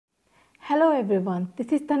Hello everyone,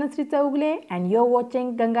 this is Tanushree Chaugle and you're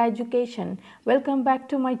watching Ganga Education. Welcome back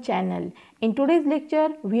to my channel. In today's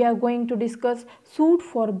lecture, we are going to discuss suit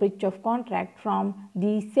for breach of contract from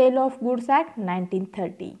the Sale of Goods Act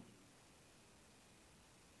 1930.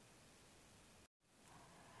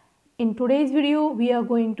 In today's video, we are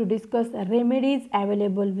going to discuss remedies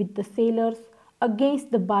available with the sellers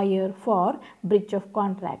against the buyer for breach of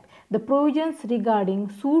contract. The provisions regarding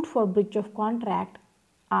suit for breach of contract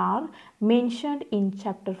are mentioned in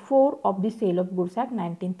chapter 4 of the Sale of Goods Act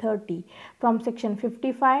 1930. From section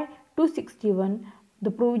 55 to 61,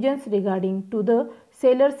 the provisions regarding to the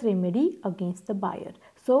seller's remedy against the buyer.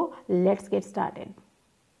 So let's get started.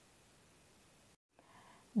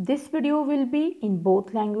 This video will be in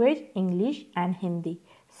both language, English and Hindi.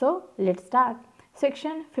 So let's start.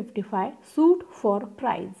 Section 55, suit for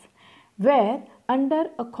price, where under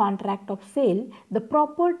a contract of sale, the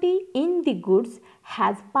property in the goods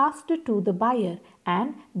has passed to the buyer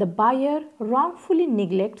and the buyer wrongfully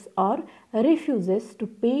neglects or refuses to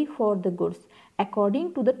pay for the goods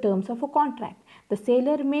according to the terms of a contract. The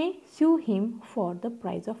seller may sue him for the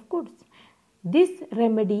price of goods. This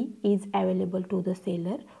remedy is available to the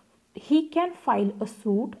seller. He can file a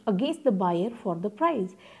suit against the buyer for the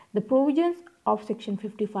price. The provisions of section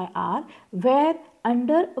 55 are where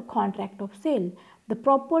under a contract of sale, the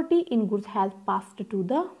property in goods has passed to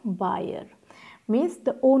the buyer. Means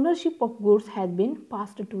the ownership of goods has been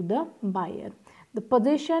passed to the buyer. The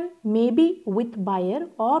possession may be with buyer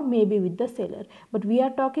or may be with the seller. But we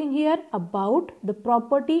are talking here about the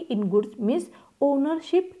property in goods, means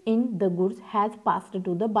ownership in the goods has passed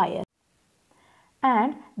to the buyer.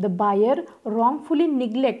 And the buyer wrongfully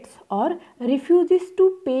neglects or refuses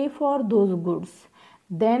to pay for those goods,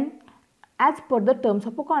 then as per the terms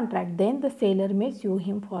of a contract, then the seller may sue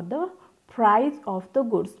him for the price of the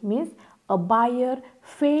goods. Means a buyer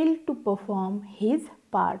failed to perform his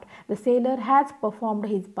part. The seller has performed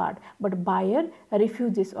his part but buyer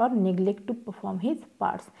refuses or neglect to perform his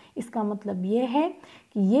parts. इसका मतलब ये है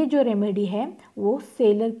कि ये जो remedy है वो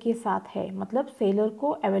seller के साथ है, मतलब सेलर को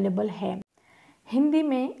अवेलेबल है. हिंदी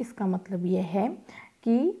में इसका मतलब ये है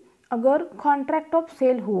कि अगर कॉन्ट्रैक्ट ऑफ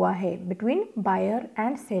सेल हुआ है बिटवीन बायर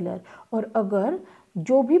एंड सेलर और अगर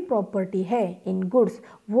जो भी प्रॉपर्टी है इन गुड्स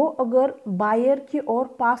वो अगर बायर की ओर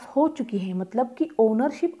पास हो चुकी है, मतलब कि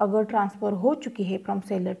ओनरशिप अगर ट्रांसफ़र हो चुकी है फ्रॉम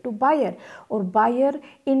सेलर टू बायर और बायर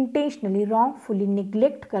इंटेंशनली रॉन्गफुली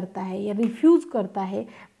निग्लेक्ट करता है या रिफ्यूज़ करता है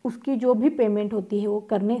उसकी जो भी पेमेंट होती है वो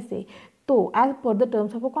करने से, तो as per the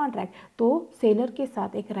terms of a contract तो सेलर के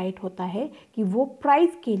साथ एक राइट होता है कि वो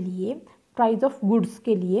प्राइस के लिए, प्राइस ऑफ गुड्स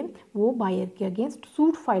के लिए वो बायर के अगेंस्ट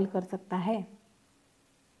सूट फाइल कर सकता है.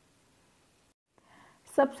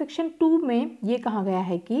 सबसेक्शन 2 में ये कहा गया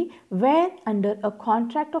है कि where under a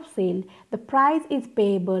contract of cell the price is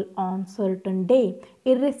payable on certain day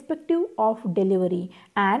irrespective of delivery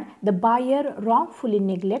and the buyer wrongfully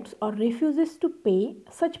neglects or refuses to pay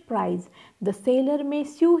such price, the seller may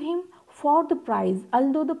sue him for the price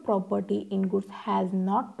although the property in goods has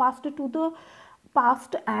not passed to the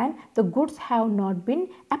past and the goods have not been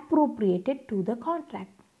appropriated to the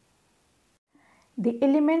contract. The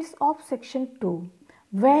elements of section 2,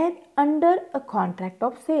 where under a contract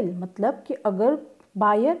of sale, मतलब कि अगर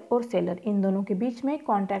buyer और seller इन दोनों के बीच में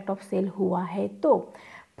contract of cell हुआ है तो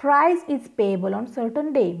price is payable on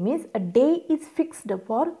certain day, means a day is fixed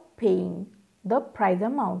for paying the price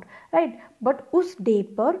amount, right. But उस डे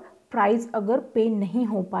पर प्राइस अगर पे नहीं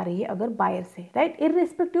हो पा रही है अगर बायर से, राइट,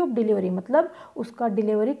 इर्रेस्पेक्टिव ऑफ डिलीवरी, मतलब उसका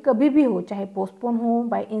डिलीवरी कभी भी हो, चाहे पोस्टपोन हो,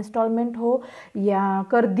 बाय इंस्टॉलमेंट हो या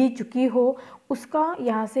कर दी चुकी हो, उसका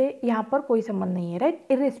यहाँ से यहाँ पर कोई संबंध नहीं है, राइट.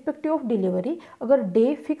 इर्रेस्पेक्टिव ऑफ डिलीवरी अगर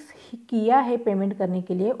डे फिक्स किया है पेमेंट करने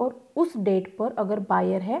के लिए और उस डेट पर अगर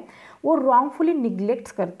बायर है वो रॉन्गफुली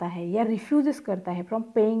निग्लेक्ट्स करता है या रिफ्यूजेस करता है from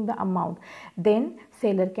paying the amount, then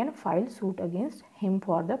seller can file suit against him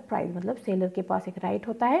for the price. मतलब सेलर के पास एक राइट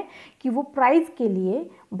होता है कि वो प्राइस के लिए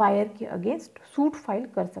बायर के अगेंस्ट सूट फाइल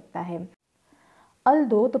कर सकता है.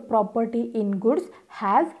 Although the property in goods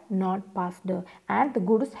has not passed and the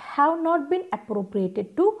goods have not been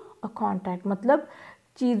appropriated to a contract, मतलब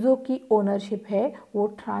चीज़ों की ओनरशिप है वो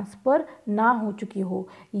ट्रांसफ़र ना हो चुकी हो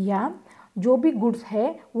या जो भी गुड्स है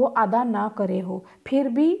वो अदा ना करे हो, फिर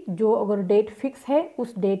भी जो अगर डेट फिक्स है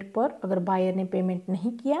उस डेट पर अगर बायर ने पेमेंट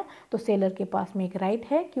नहीं किया तो सेलर के पास में एक राइट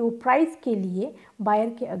है कि वो प्राइस के लिए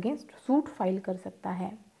बायर के अगेंस्ट सूट फाइल कर सकता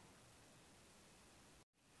है.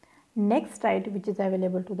 Next right which is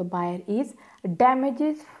available to the buyer is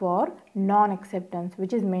damages for non-acceptance,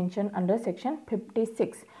 which is mentioned under section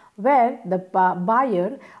 56, where the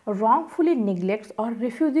buyer wrongfully neglects or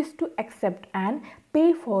refuses to accept and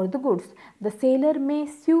pay for the goods. The seller may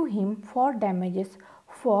sue him for damages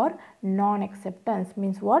for non-acceptance.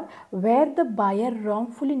 Means what? Where the buyer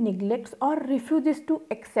wrongfully neglects or refuses to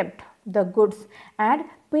accept the goods and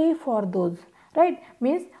pay for those. Right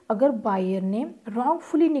means अगर buyer ने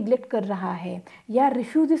wrongfully neglect कर रहा है या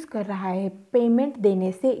refuse कर रहा है payment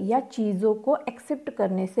देने से या चीज़ों को एक्सेप्ट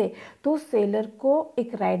करने से, तो सेलर को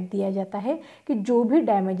एक राइट दिया जाता है कि जो भी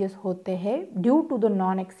डैमेजेस होते हैं due to the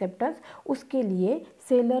non acceptance, उसके लिए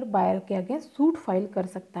सेलर बायर के अगेंस्ट सूट फाइल कर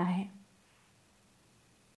सकता है.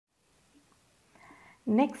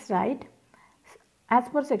 Next right, as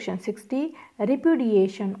per section 60,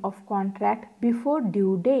 repudiation of contract before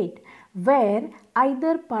due date, where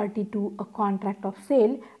either party to a contract of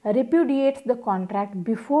sale repudiates the contract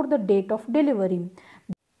before the date of delivery.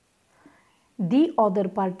 The other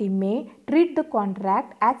party may treat the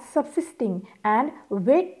contract as subsisting and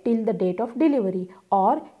wait till the date of delivery,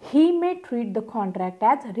 or he may treat the contract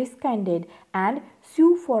as rescinded and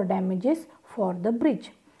sue for damages for the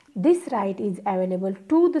breach. This right is available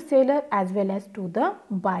to the seller as well as to the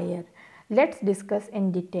buyer. Let's discuss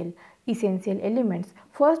in detail essential elements.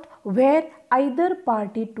 First, where either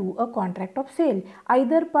party to a contract of sale.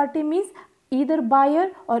 Either party means either buyer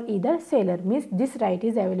or either seller, means this right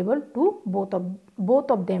is available to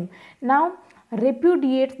both of them. Now,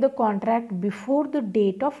 repudiates the contract before the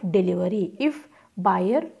date of delivery. If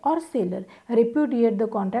buyer or seller repudiate the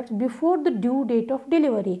contract before the due date of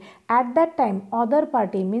delivery, at that time other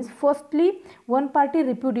party means firstly one party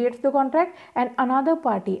repudiates the contract and another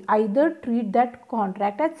party either treat that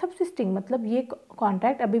contract as subsisting, मतलब ये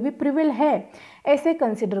contract अभी भी prevail है ऐसे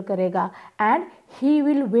consider करेगा, and he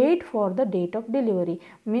will wait for the date of delivery,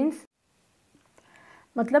 means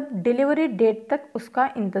मतलब delivery date तक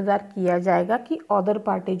उसका इंतज़ार किया जाएगा कि अदर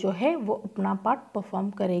पार्टी जो है वो अपना पार्ट परफॉर्म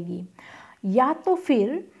करेगी. या तो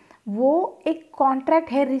फिर वो एक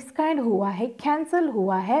कॉन्ट्रैक्ट है रिस्काइंड हुआ है, कैंसिल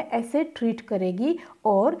हुआ है, ऐसे ट्रीट करेगी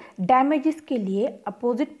और डैमेजेस के लिए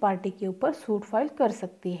अपोजिट पार्टी के ऊपर सूट फाइल कर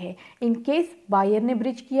सकती है. इन केस बायर ने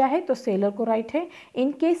ब्रीच किया है तो सेलर को राइट है,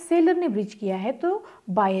 इन केस सेलर ने ब्रीच किया है तो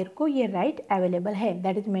बायर को ये राइट अवेलेबल है.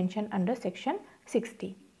 That is mention under section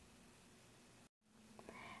 60.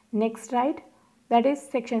 Next right, that is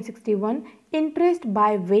section 61, interest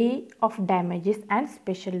by way of damages and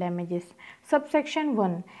special damages. Subsection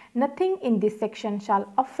 1, nothing in this section shall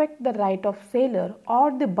affect the right of seller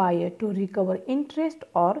or the buyer to recover interest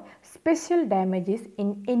or special damages in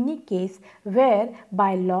any case where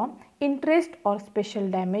by law interest or special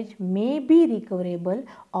damage may be recoverable,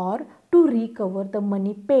 or to recover the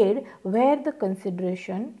money paid where the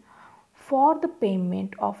consideration for the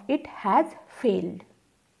payment of it has failed.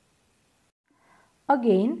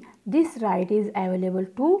 Again, this right is available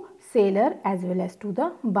to seller as well as to the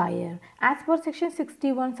buyer. As per section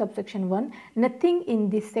 61 subsection 1, nothing in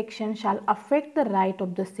this section shall affect the right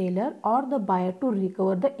of the seller or the buyer to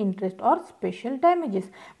recover the interest or special damages.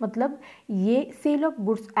 मतलब ये cell of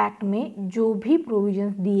goods act में जो भी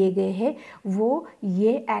provisions दिए गए हैं वो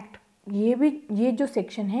ये एक्ट ये जो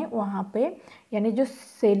सेक्शन है वहाँ पे यानी जो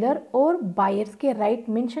सेलर और बायर्स के राइट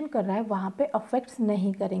मेंशन कर रहा है वहाँ पे अफेक्ट्स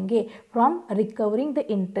नहीं करेंगे फ्रॉम रिकवरिंग द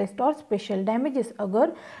इंटरेस्ट और स्पेशल डैमेजेस.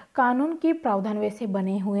 अगर कानून के प्रावधान वैसे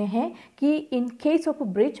बने हुए हैं कि in case of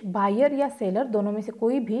breach buyer या सेलर दोनों में से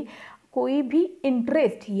कोई भी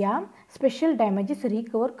इंटरेस्ट या स्पेशल डैमेजेस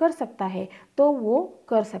रिकवर कर सकता है तो वो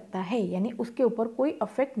कर सकता है, यानी उसके ऊपर कोई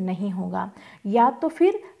अफेक्ट नहीं होगा. या तो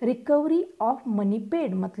फिर रिकवरी ऑफ मनी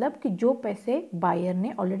पेड, मतलब कि जो पैसे बायर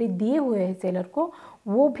ने ऑलरेडी दिए हुए हैं सेलर को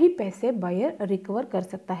वो भी पैसे बायर रिकवर कर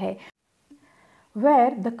सकता है.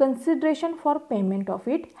 Where the consideration for payment of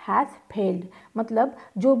it has failed, मतलब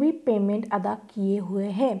जो भी पेमेंट अदा किए हुए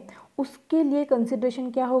हैं उसके लिए कंसिडरेशन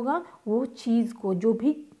क्या होगा, वो चीज़ को जो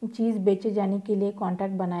भी चीज़ बेचे जाने के लिए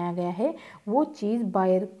कॉन्ट्रैक्ट बनाया गया है वो चीज़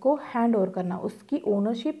बायर को हैंड ओवर करना, उसकी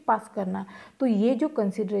ओनरशिप पास करना. तो ये जो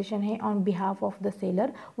कंसिडरेशन है on behalf of the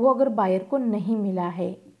seller वो अगर बायर को नहीं मिला है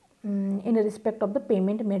in respect of the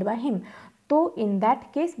payment made by him, तो in that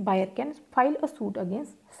case buyer can file a suit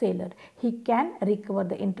against seller. He can recover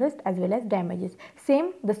the interest as well as damages.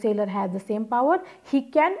 Same, the seller has the same power. He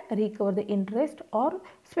can recover the interest or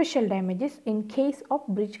special damages in case of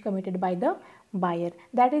breach committed by the buyer.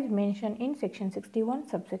 That is mentioned in section 61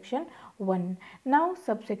 subsection 1. Now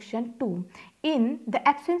subsection 2. In the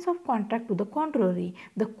absence of contract to the contrary,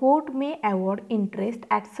 the court may award interest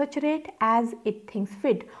at such rate as it thinks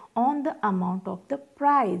fit on the amount of the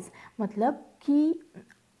price. मतलब कि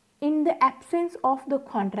in the absence of the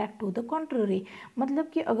contract to the contrary, मतलब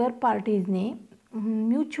कि अगर parties ने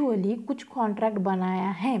mutually कुछ contract बनाया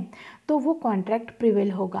है तो वो कॉन्ट्रैक्ट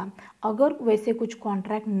प्रिवेल होगा। अगर वैसे कुछ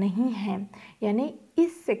कॉन्ट्रैक्ट नहीं है, यानी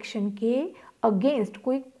इस सेक्शन के अगेंस्ट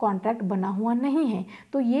कोई कॉन्ट्रैक्ट बना हुआ नहीं है,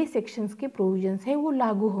 तो ये सेक्शंस के प्रोविजंस है वो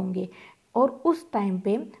लागू होंगे। और उस टाइम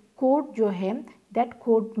पे कोर्ट जो है दैट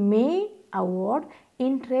कोर्ट में award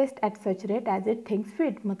interest at such rate as it thinks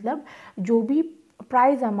fit, मतलब जो भी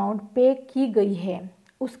प्राइस अमाउंट पे की गई है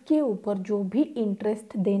उसके ऊपर जो भी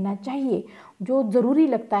इंटरेस्ट देना चाहिए, जो ज़रूरी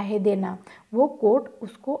लगता है देना, वो कोर्ट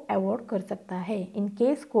उसको अवॉर्ड कर सकता है। इन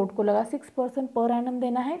केस कोर्ट को लगा 6% पर एनम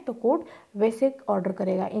देना है तो कोर्ट वैसे ऑर्डर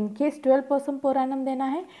करेगा। इन केस 12% पर एनम देना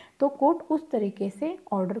है तो कोर्ट उस तरीके से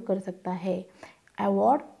ऑर्डर कर सकता है।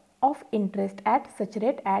 Award of interest at such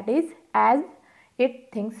rate as it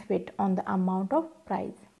thinks fit on the amount of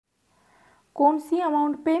prize. कौन सी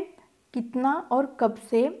अमाउंट पे कितना और कब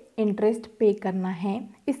से इंटरेस्ट पे करना है,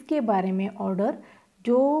 इसके बारे में ऑर्डर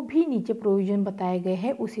जो भी नीचे प्रोविजन बताए गए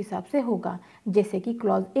हैं उस हिसाब से होगा। जैसे कि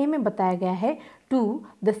क्लॉज ए में बताया गया है to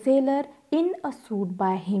the seller in a suit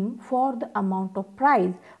by him for the amount of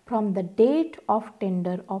prize from the date of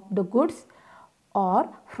tender of the goods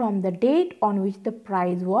और from the date on which the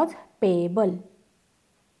prize was payable.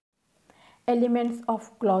 Elements of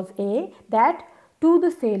clause A that to the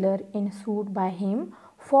seller in suit by him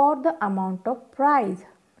for the amount of price,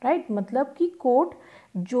 right? मतलब कि court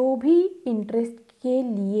जो भी interest के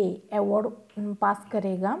लिए award पास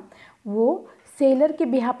करेगा वो seller के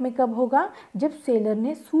behalf में कब होगा, जब सेलर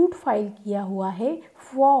ने सूट फाइल किया हुआ है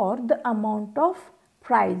for the amount of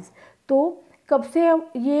prize. तो कब से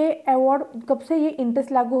ये अवार्ड, कब से ये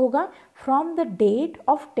इंटरेस्ट लागू होगा, from the date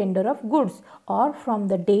of tender of goods और from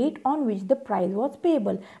the date on which the price was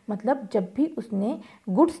payable, मतलब जब भी उसने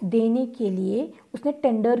गुड्स देने के लिए उसने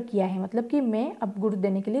टेंडर किया है, मतलब कि मैं अब गुड्स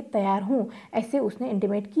देने के लिए तैयार हूँ, ऐसे उसने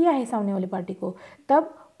इंटीमेट किया है सामने वाली पार्टी को,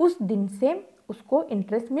 तब उस दिन से उसको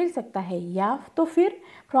इंटरेस्ट मिल सकता है। या तो फिर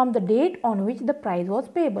from the date on which the price was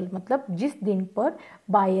payable, मतलब जिस दिन पर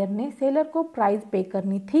बायर ने सेलर को प्राइस पे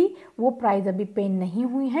करनी थी वो प्राइस अभी पे नहीं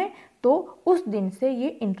हुई है, तो उस दिन से ये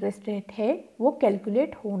इंटरेस्ट रेट है वो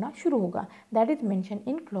कैलकुलेट होना शुरू होगा। That is mention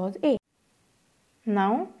in clause A.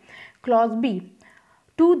 Now clause B,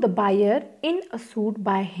 to the buyer in a suit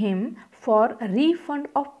by him for refund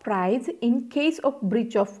of price in case of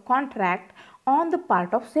breach of contract on the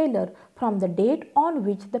part of seller from the date on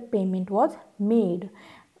which the payment was made.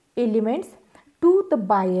 Elements to the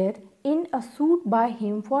buyer in a suit by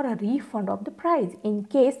him for a refund of the price in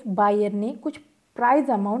case buyer ने कुछ price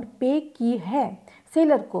amount पे की है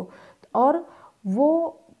seller को और वो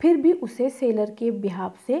फिर भी उसे सेलर के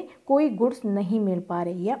बिहाफ से कोई गुड्स नहीं मिल पा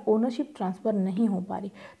रही या ओनरशिप ट्रांसफ़र नहीं हो पा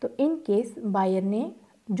रही, तो इन केस बायर ने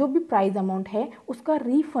जो भी प्राइस अमाउंट है उसका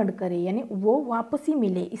रिफंड करे, यानी वो वापसी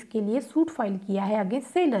मिले, इसके लिए सूट फाइल किया है अगेंस्ट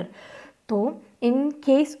सेलर। तो in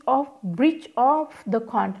case of breach of the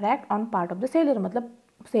contract on part of the seller, मतलब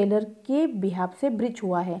सेलर के बिहाफ से ब्रीच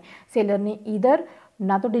हुआ है, सेलर ने इधर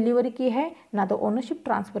ना तो डिलीवरी की है ना तो ओनरशिप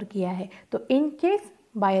ट्रांसफ़र किया है, तो in case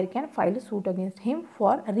buyer can file suit against him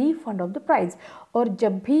for refund of the price. और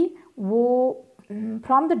जब भी वो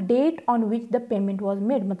from the date on which the payment was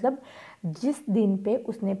made, मतलब जिस दिन पे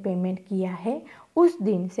उसने पेमेंट किया है उस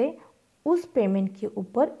दिन से उस पेमेंट के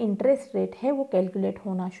ऊपर इंटरेस्ट रेट है वो कैलकुलेट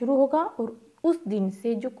होना शुरू होगा और उस दिन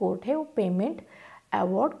से जो कोर्ट है वो पेमेंट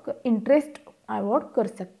अवॉर्ड इंटरेस्ट अवॉर्ड कर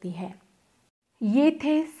सकती है। ये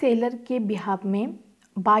थे सेलर के बिहाफ में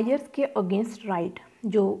बायर्स के अगेंस्ट राइट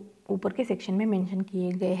जो ऊपर के सेक्शन में मेंशन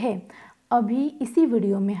किए गए हैं। अभी इसी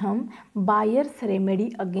वीडियो में हम buyers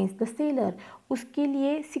remedy against the seller, उसके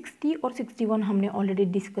लिए 60 और 61 हमने ऑलरेडी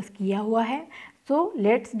डिस्कस किया हुआ है। So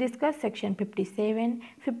let's discuss section 57,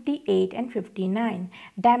 58 and 59,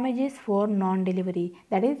 damages for non-delivery,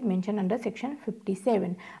 that is mentioned under section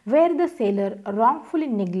 57, where the seller wrongfully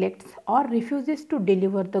neglects or refuses to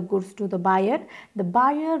deliver the goods to the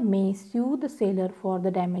buyer may sue the seller for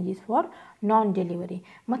the damages for non-delivery।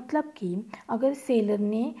 मतलब कि अगर seller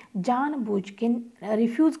ने जानबूझ के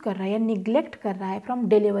refuse कर रहा है या निगलेक्ट कर रहा है from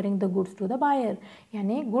delivering the goods to the buyer,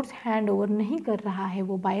 यानी गुड्स हैंड ओवर नहीं कर रहा है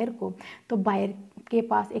वो बायर को, तो बायर के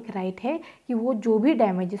पास एक राइट है कि वो जो भी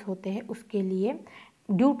डैमेजेस होते हैं उसके लिए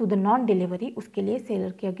due to the non delivery उसके लिए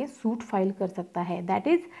सेलर के अगेंस्ट सूट फाइल कर सकता है। That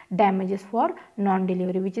is damages for non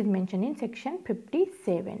delivery which is mention in section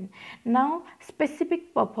 57। Now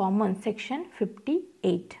specific performance section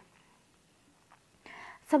 58।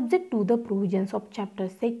 Subject to the provisions of Chapter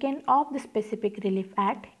 2 of the Specific Relief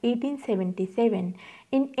Act 1877,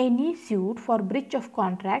 in any suit for breach of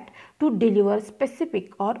contract to deliver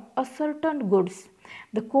specific or ascertained goods,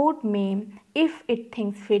 The court may, if it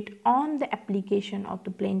thinks fit on the application of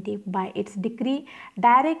the plaintiff by its decree,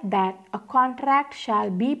 direct that a contract shall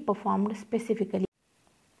be performed specifically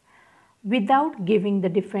without giving the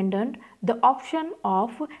defendant the option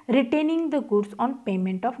of retaining the goods on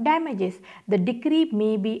payment of damages. The decree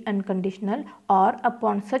may be unconditional or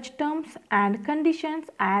upon such terms and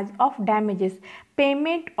conditions as of damages,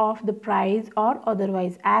 payment of the price or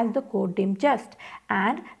otherwise as the court deems just,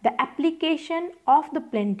 and the application of the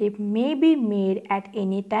plaintiff may be made at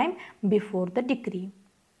any time before the decree.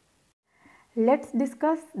 Let's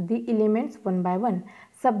discuss the elements one by one.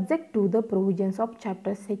 Subject to the provisions of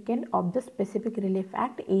Chapter 2nd of the Specific Relief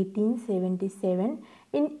Act 1877,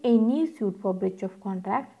 in any suit for breach of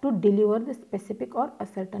contract to deliver the specific or a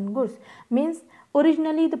certain goods. Means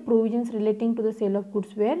originally the provisions relating to the sale of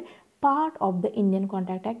goods were part of the Indian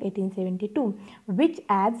Contract Act 1872, which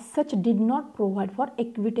as such did not provide for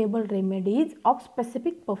equitable remedies of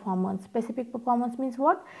specific performance. Specific performance means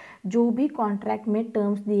what? जो भी contract में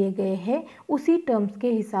terms दिए गए हैं उसी terms के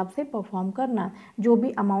हिसाब से परफॉर्म करना, जो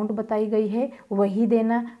भी अमाउंट बताई गई है वही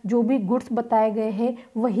देना, जो भी गुड्स बताए गए हैं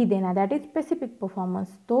वही देना, दैट इज स्पेसिफिक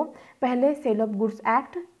परफॉर्मेंस। तो पहले cell of goods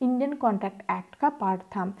act Indian contract act का पार्ट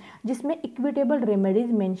था जिसमें इक्विटेबल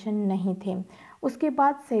रेमेडीज मेंशन नहीं थे। उसके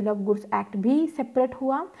बाद सेल ऑफ गुड्स एक्ट भी सेपरेट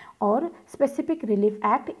हुआ और स्पेसिफिक रिलीफ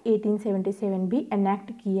एक्ट 1877 भी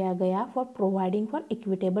एनेक्ट किया गया for providing for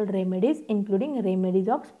equitable remedies including remedies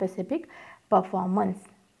of specific performance.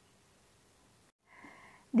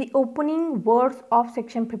 The opening words of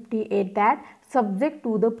section 58 that subject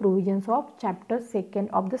to the provisions of chapter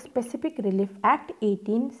 2nd of the Specific Relief Act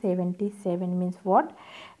 1877 means what?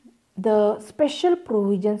 The special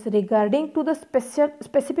provisions regarding to the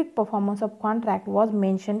specific performance of contract was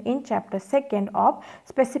mentioned in chapter 2nd of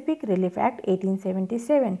Specific Relief Act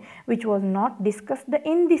 1877, which was not discussed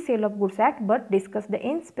in the Sale of Goods Act but discussed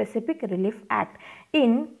in Specific Relief Act.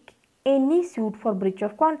 In any suit for breach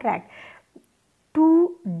of contract to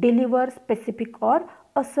deliver specific or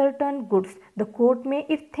a certain goods, the court may,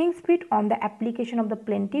 if things fit on the application of the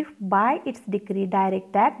plaintiff by its decree,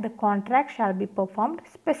 direct that the contract shall be performed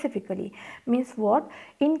specifically. Means what?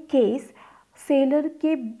 In case seller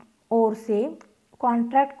के ओर से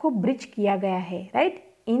contract को bridge किया गया है, right?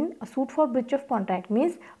 In a suit for breach of contract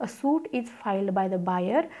means a suit is filed by the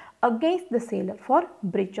buyer against the seller for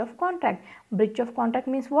breach of contract. Breach of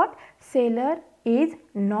contract means what? Seller is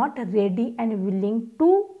not ready and willing to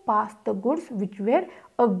pass the goods which were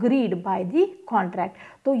agreed by the contract.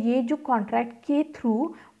 तो ये जो contract के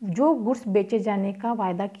through जो goods बेचे जाने का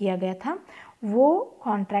वायदा किया गया था वो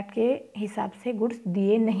कॉन्ट्रैक्ट के हिसाब से गुड्स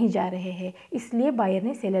दिए नहीं जा रहे हैं, इसलिए बायर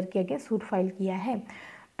ने सेलर के अगेंस्ट सूट फाइल किया है।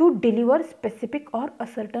 टू डिलीवर स्पेसिफिक और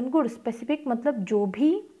असर्टन गुड्स, स्पेसिफिक मतलब जो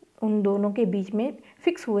भी उन दोनों के बीच में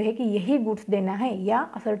फिक्स हुए हैं कि यही गुड्स देना है, या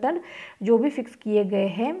असर्टन जो भी फिक्स किए गए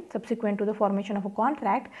हैं subsequent to the formation of a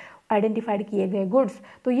contract identified किए गए गुड्स।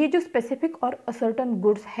 तो ये जो स्पेसिफिक और असर्टन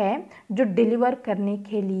गुड्स है जो डिलीवर करने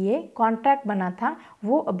के लिए कॉन्ट्रैक्ट बना था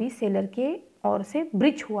वो अभी सेलर के और से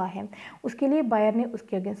ब्रिच हुआ है, उसके लिए बायर ने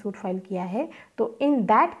उसके अगेंस्ट सूट फाइल किया है। तो in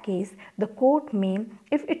that case the court में,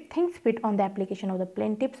 if it thinks fit on the application of the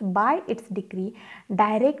प्लेंटिफ्स bye it's decree,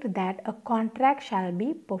 direct that a contract shall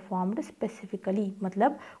be performed specifically.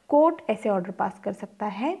 मतलब कोर्ट ऐसे ऑर्डर पास कर सकता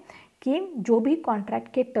है कि जो भी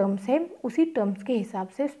कॉन्ट्रैक्ट के टर्म्स है उसी टर्म्स के हिसाब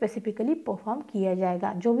से स्पेसिफिकली परफॉर्म किया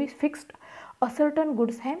जाएगा, जो भी फिक्स्ड असर्टन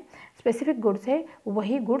गुड्स हैं, स्पेसिफिक गुड्स है,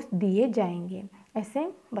 वही गुड्स दिए जाएंगे, ऐसे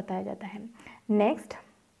बताया जाता है। Next,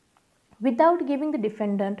 without giving the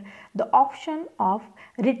defendant the option of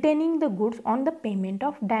retaining the goods on the payment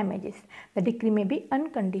of damages. The decree may be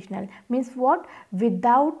unconditional. Means what?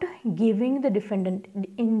 Without giving the defendant,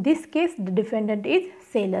 in this case the defendant is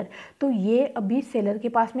seller, तो ये अभी seller के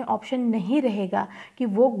पास में option नहीं रहेगा कि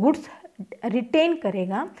वो goods retain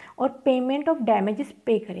करेगा और पेमेंट ऑफ डैमेजेस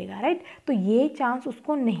पे करेगा, राइट? तो ये चांस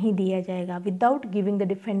उसको नहीं दिया जाएगा। Without giving the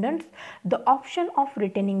defendants the option of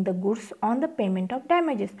retaining the goods on the payment of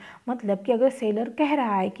damages, मतलब कि अगर सेलर कह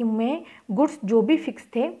रहा है कि मैं गुड्स जो भी फिक्स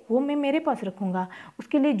थे वो मैं मेरे पास रखूँगा,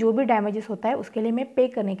 उसके लिए जो भी डैमेजेस होता है उसके लिए मैं पे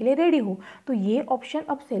करने के लिए रेडी हूँ, तो ये ऑप्शन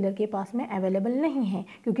अब सेलर के पास में अवेलेबल नहीं है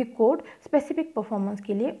क्योंकि कोर्ट स्पेसिफिक परफॉर्मेंस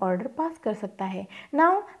के लिए ऑर्डर पास कर सकता है।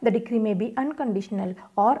 नाउ द डिक्री में बी अनकंडीशनल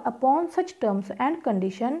और upon such terms and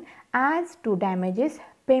condition as to damages,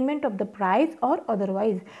 payment of the price or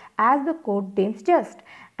otherwise as the court deems just,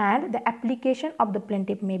 and the application of the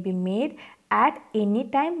plaintiff may be made at any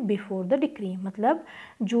time before the decree। मतलब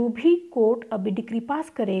जो भी court अभी decree pass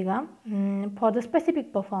करेगा for the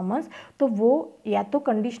specific performance, तो वो या तो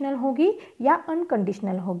conditional होगी या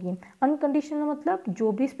अनकंडीशनल होगी। अनकंडीशनल मतलब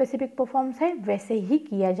जो भी स्पेसिफिक परफॉर्मेंस है वैसे ही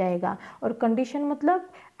किया जाएगा, और कंडीशन मतलब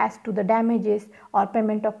एज टू द डैमेजेस और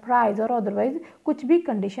पेमेंट ऑफ प्राइज और अदरवाइज कुछ भी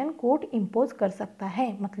कंडीशन कोर्ट इम्पोज कर सकता है।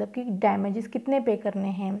 मतलब कि डैमेजेस कितने पे करने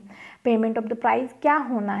हैं, पेमेंट ऑफ द प्राइस क्या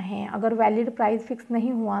होना है, अगर वैलिड प्राइस फिक्स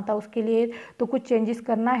नहीं हुआ था उसके लिए तो कुछ चेंजेस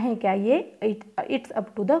करना है क्या, ये it's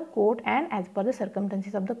up to the court and as per the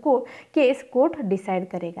circumstances of the court case court decide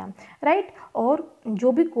करेगा, राइट। और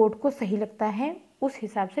जो भी कोर्ट को सही लगता है उस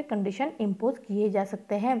हिसाब से कंडीशन इम्पोज किए जा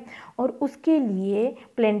सकते हैं, और उसके लिए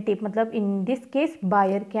प्लेंटिफ मतलब in this case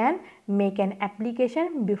buyer can make an application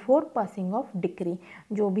before passing of decree.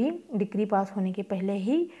 जो भी डिक्री पास होने के पहले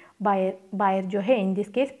ही बायर जो है इन दिस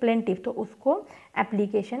केस प्लेंटिफ, तो उसको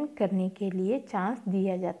एप्लीकेशन करने के लिए चांस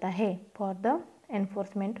दिया जाता है for the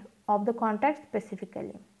enforcement of the contract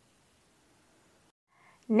specifically.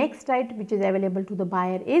 Next right which is available to the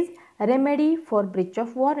buyer is remedy for breach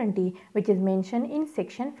of warranty, which is mentioned in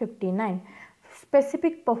section 59.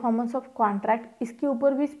 Specific performance of contract, इसके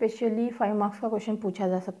ऊपर भी specially 5 marks का question पूछा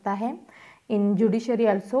जा सकता है। इन judiciary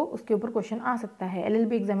also उसके ऊपर क्वेश्चन आ सकता है,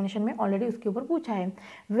 LLB एग्जामिनेशन में ऑलरेडी उसके ऊपर पूछा है।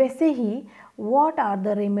 वैसे ही what are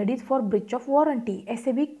the remedies for breach of warranty,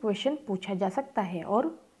 ऐसे भी क्वेश्चन पूछा जा सकता है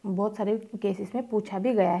और बहुत सारे केसेस में पूछा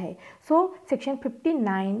भी गया है। So section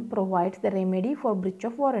 59 provides the remedy for breach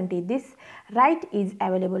of warranty. This right is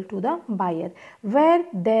available to the buyer where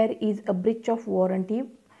there is a breach of warranty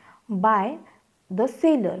by the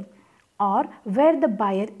seller or where the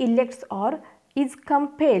buyer elects or is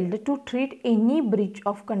compelled to treat any breach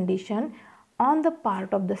of condition on the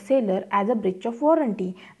part of the seller as a breach of warranty.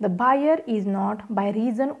 The buyer is not, by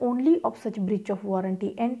reason only of such breach of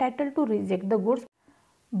warranty, entitled to reject the goods,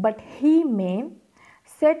 but he may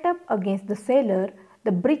set up against the seller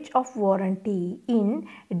the breach of warranty in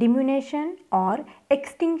diminution or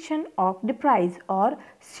extinction of the price, or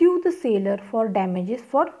sue the seller for damages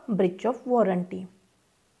for breach of warranty.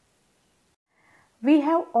 We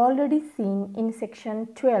have already seen in section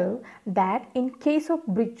 12 that in case of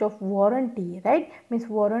breach of warranty, right, means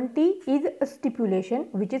warranty is a stipulation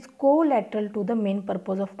which is collateral to the main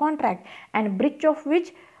purpose of contract, and breach of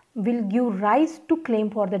which will give rise to claim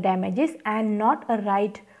for the damages and not a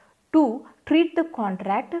right to treat the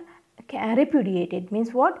contract repudiated.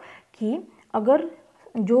 Means what कि अगर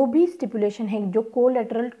जो भी stipulation है जो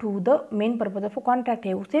collateral to the main purpose of contract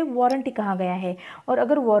है उसे warranty कहा गया है, और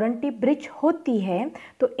अगर वारंटी ब्रीच होती है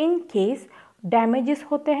तो इन केस डैमेजेस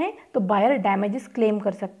होते हैं तो बायर डैमेजेस क्लेम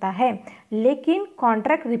कर सकता है, लेकिन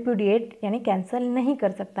कॉन्ट्रैक्ट रिप्यूडिएट यानी कैंसिल नहीं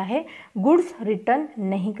कर सकता है, गुड्स रिटर्न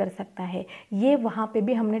नहीं कर सकता है। ये वहाँ पे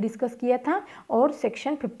भी हमने डिस्कस किया था और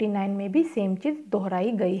सेक्शन 59 में भी सेम चीज़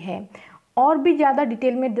दोहराई गई है। और भी ज़्यादा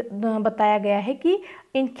डिटेल में बताया गया है कि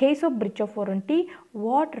in case of breach of warranty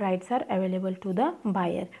what rights are available to the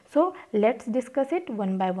buyer. So let's discuss it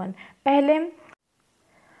one by one. पहले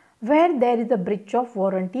where there is a breach of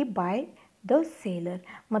warranty by the seller,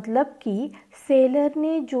 मतलब कि seller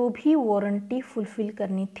ने जो भी warranty fulfil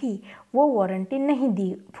करनी थी वो warranty नहीं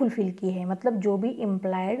दी फुलफिल की है, मतलब जो भी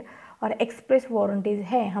इम्प्लाइड और एक्सप्रेस वारंटीज़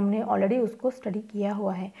है हमने ऑलरेडी उसको स्टडी किया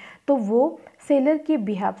हुआ है, तो वो सेलर के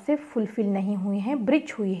बिहाफ से फुलफिल नहीं हुई हैं,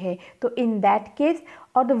 ब्रीच हुई है। तो इन दैट केस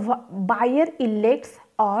और the buyer elects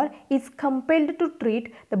or is compelled to treat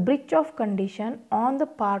the breach of condition on the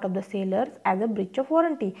part of the sellers as a breach of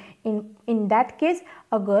warranty. In that case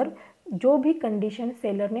अगर जो भी कंडीशन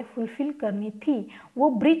सेलर ने fulfil करनी थी वो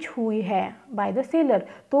breach हुई है बाय द सेलर,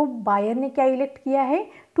 तो बायर ने क्या इलेक्ट किया है,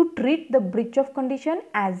 to treat the breach of condition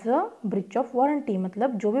as a breach of warranty.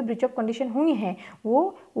 मतलब जो भी ब्रीच ऑफ कंडीशन हुई है वो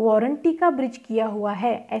वारंटी का ब्रीच किया हुआ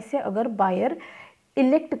है, ऐसे अगर बायर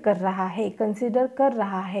इलेक्ट कर रहा है, कंसिडर कर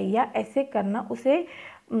रहा है या ऐसे करना उसे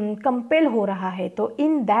कंपेल हो रहा है, तो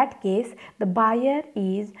in that case the buyer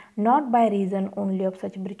is not by reason only of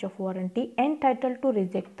such breach of warranty entitle to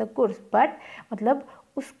reject the goods, but मतलब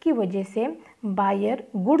उसकी वजह से बायर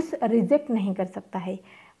गुड्स रिजेक्ट नहीं कर सकता है,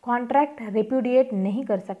 कॉन्ट्रैक्ट रिप्यूडिएट नहीं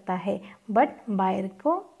कर सकता है, बट बायर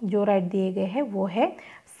को जो राइट दिए गए हैं वो है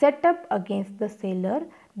setup against the seller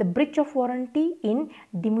the breach of warranty इन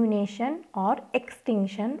डिम्यूनेशन और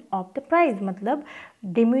एक्सटिंक्शन ऑफ द प्राइस। मतलब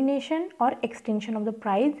डिमिनिशन और एक्सटेंशन ऑफ द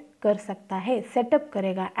प्राइस कर सकता है, सेटअप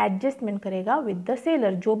करेगा, एडजस्टमेंट करेगा विद द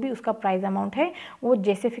सेलर। जो भी उसका प्राइस अमाउंट है वो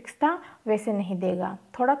जैसे फिक्स था वैसे नहीं देगा,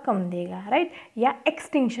 थोड़ा कम देगा, राइट, या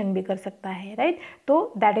एक्सटेंशन भी कर सकता है, राइट।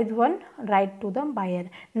 तो that is one right to the buyer.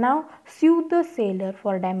 Now sue the seller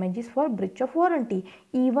for damages for breach of warranty.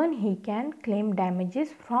 Even he can claim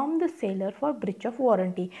damages from the seller for breach of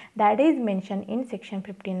warranty. That is mentioned in section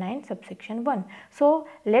 59 subsection 1. So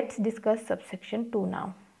let's discuss subsection 2 now.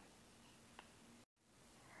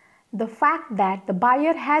 The fact that the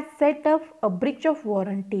buyer has set up a breach of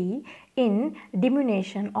warranty in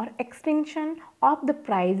diminution or extension of the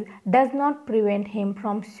price does not prevent him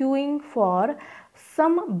from suing for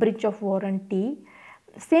some breach of warranty,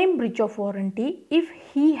 same breach of warranty, if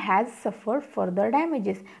he has suffered further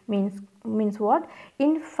damages. Means what?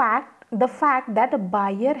 In fact, the fact that a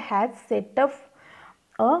buyer has set up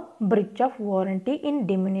a breach of warranty in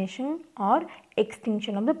diminution और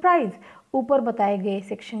extinction of the price, ऊपर बताए गए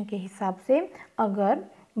section के हिसाब से अगर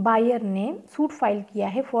buyer ने suit file किया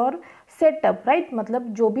है फॉर सेटअप, राइट, मतलब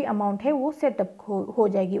जो भी अमाउंट है वो सेटअप हो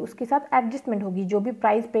जाएगी, उसके साथ एडजस्टमेंट होगी, जो भी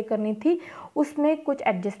प्राइस पे करनी थी उसमें कुछ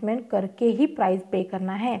एडजस्टमेंट करके ही प्राइस पे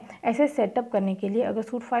करना है। ऐसे सेटअप करने के लिए अगर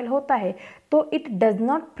सूट फाइल होता है तो it does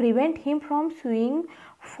not prevent him from sewing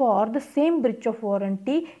for the same breach of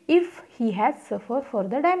warranty if he has suffer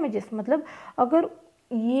further damages. मतलब अगर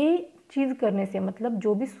ये चीज़ करने से, मतलब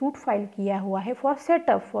जो भी सूट फाइल किया हुआ है for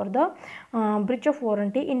setup for the breach of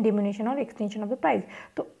warranty in diminishing और एक्सटेंशन ऑफ द प्राइस,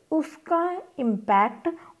 तो उसका इम्पैक्ट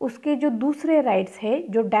उसके जो दूसरे राइट्स है,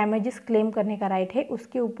 जो डैमेजेस क्लेम करने का राइट है,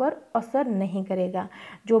 उसके ऊपर असर नहीं करेगा।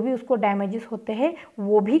 जो भी उसको डैमेजेस होते हैं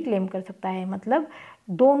वो भी क्लेम कर सकता है। मतलब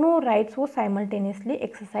दोनों राइट्स वो साइमल्टेनियसली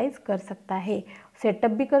एक्सरसाइज कर सकता है,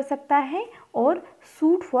 सेटअप भी कर सकता है और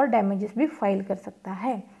सूट फॉर डैमेजेस भी फाइल कर सकता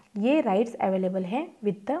है। ये राइट्स अवेलेबल हैं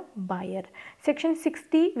with the buyer. Section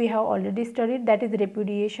 60 we have already studied, that is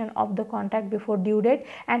रिपुडिएशन of the contract before due date,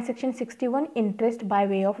 and section 61 interest by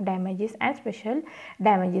way of damages and special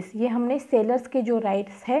damages. ये हमने sellers के जो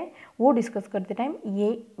राइट्स है वो डिस्कस करते time,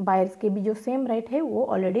 ये buyers के भी जो सेम राइट है वो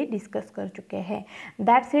ऑलरेडी डिस्कस कर चुके हैं।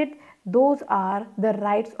 That's it, those are the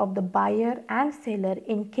rights of the buyer and seller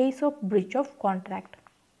in case of breach of contract.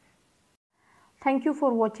 Thank you for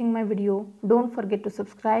watching my video. Don't forget to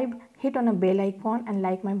subscribe, hit on a bell icon and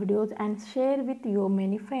like my videos and share with your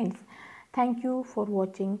many friends. Thank you for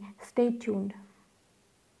watching. Stay tuned.